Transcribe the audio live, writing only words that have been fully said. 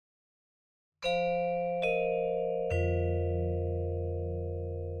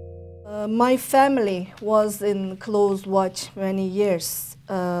My family was in close watch many years.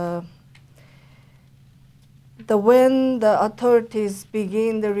 When the authorities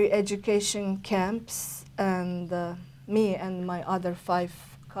began the re-education camps, and me and my other 5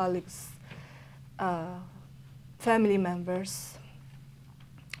 colleagues, family members,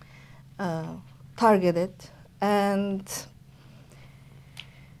 targeted, and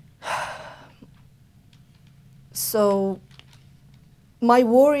so my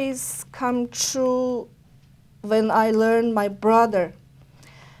worries come true when I learned my brother,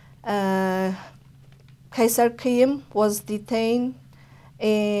 Kaysar Kıyım, was detained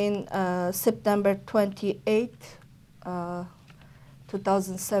in September 28,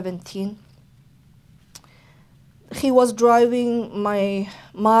 2017. He was driving my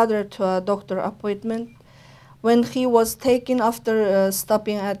mother to a doctor appointment when he was taken after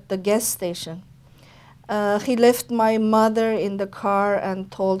stopping at the gas station. He left my mother in the car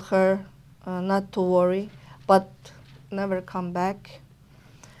and told her not to worry, but never come back.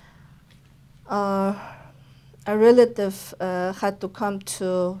 A relative had to come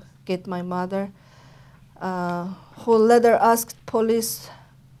to get my mother, who later asked police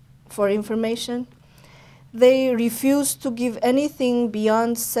for information. They refused to give anything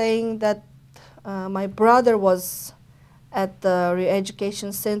beyond saying that my brother was at the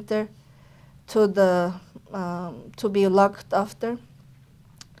re-education center to be locked after.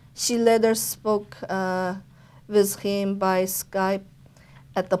 She later spoke with him by Skype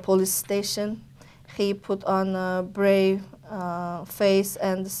at the police station. He put on a brave face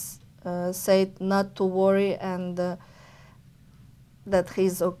and said not to worry and that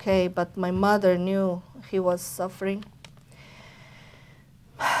he's okay, but my mother knew he was suffering.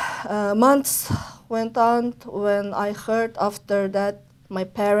 Months went on when I heard after that my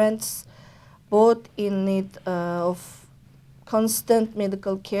parents, both in need of constant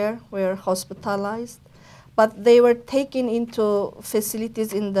medical care, were hospitalized, but they were taken into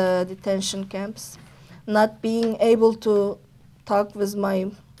facilities in the detention camps. Not being able to talk with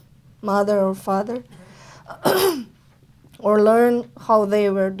my mother or father or learn how they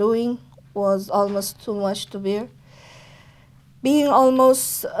were doing was almost too much to bear. Being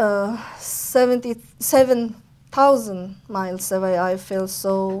almost 77,000 miles away, I feel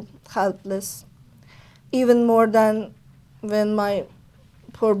so helpless, even more than when my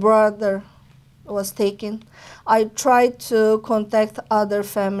poor brother was taken. I tried to contact other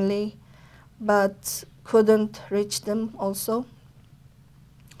family, but couldn't reach them also.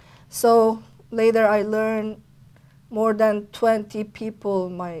 So later I learned more than 20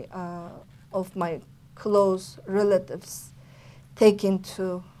 people of my close relatives taken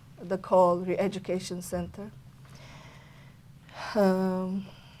to the Call Re-Education Center.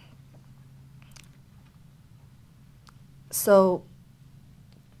 So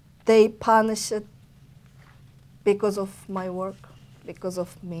they punished it because of my work, because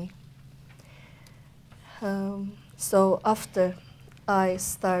of me. So after I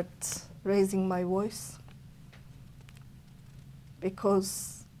start raising my voice,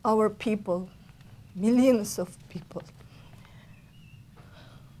 because our people, millions of people,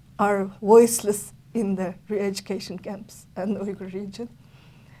 are voiceless in the re-education camps and the Uyghur region.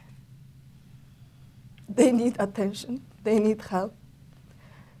 They need attention, they need help.